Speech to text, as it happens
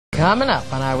Coming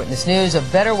up on Eyewitness News, a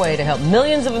better way to help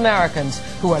millions of Americans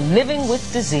who are living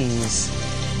with disease.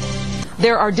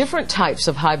 There are different types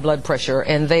of high blood pressure,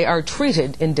 and they are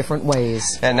treated in different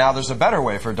ways. And now there's a better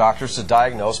way for doctors to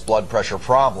diagnose blood pressure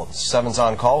problems. 7's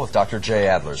on call with Dr. Jay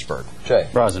Adlersberg. Jay.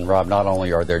 Roz and Rob, not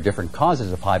only are there different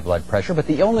causes of high blood pressure, but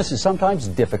the illness is sometimes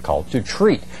difficult to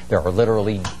treat. There are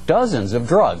literally dozens of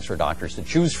drugs for doctors to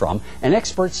choose from, and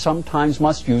experts sometimes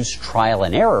must use trial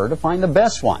and error to find the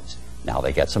best ones. Now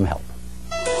they get some help.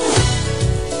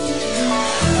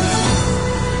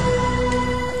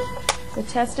 The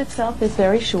test itself is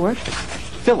very short.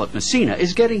 Philip Messina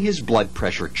is getting his blood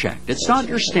pressure checked. It's not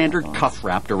your standard cuff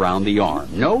wrapped around the arm.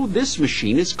 No, this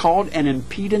machine is called an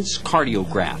impedance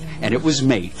cardiograph, and it was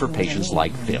made for patients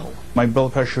like Phil. My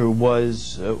blood pressure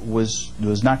was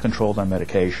not controlled on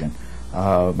medication.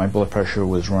 My blood pressure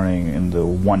was running in the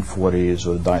 140s,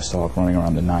 or the diastolic running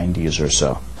around the 90s or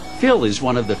so. Phil is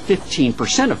one of the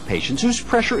 15% of patients whose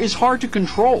pressure is hard to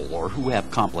control or who have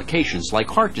complications like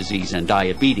heart disease and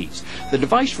diabetes. The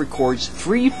device records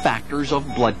 3 factors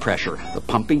of blood pressure: the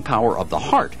pumping power of the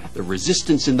heart, the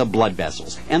resistance in the blood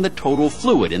vessels, and the total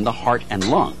fluid in the heart and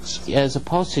lungs. As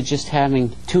opposed to just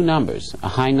having 2 numbers, a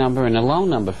high number and a low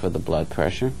number for the blood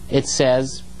pressure, it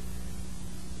says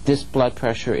this blood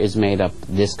pressure is made up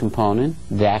of this component,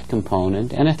 that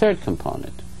component, and a third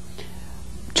component.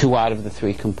 2 out of the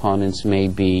 3 components may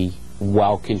be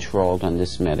well controlled on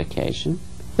this medication.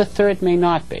 The third may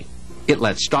not be. It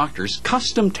lets doctors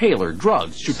custom tailor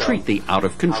drugs to treat the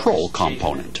out-of-control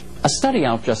component. A study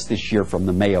out just this year from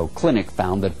the Mayo Clinic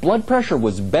found that blood pressure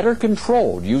was better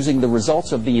controlled using the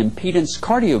results of the impedance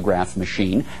cardiograph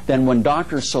machine than when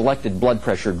doctors selected blood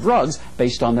pressure drugs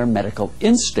based on their medical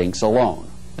instincts alone.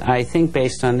 I think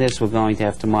based on this, we're going to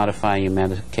have to modify your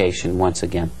medication once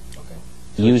again.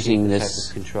 Using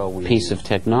this piece of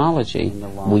technology,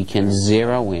 we can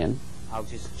zero in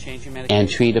and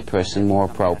treat a person more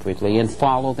appropriately and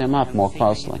follow them up more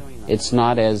closely. It's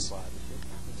not as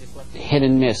hit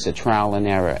and miss, a trial and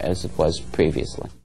error, as it was previously.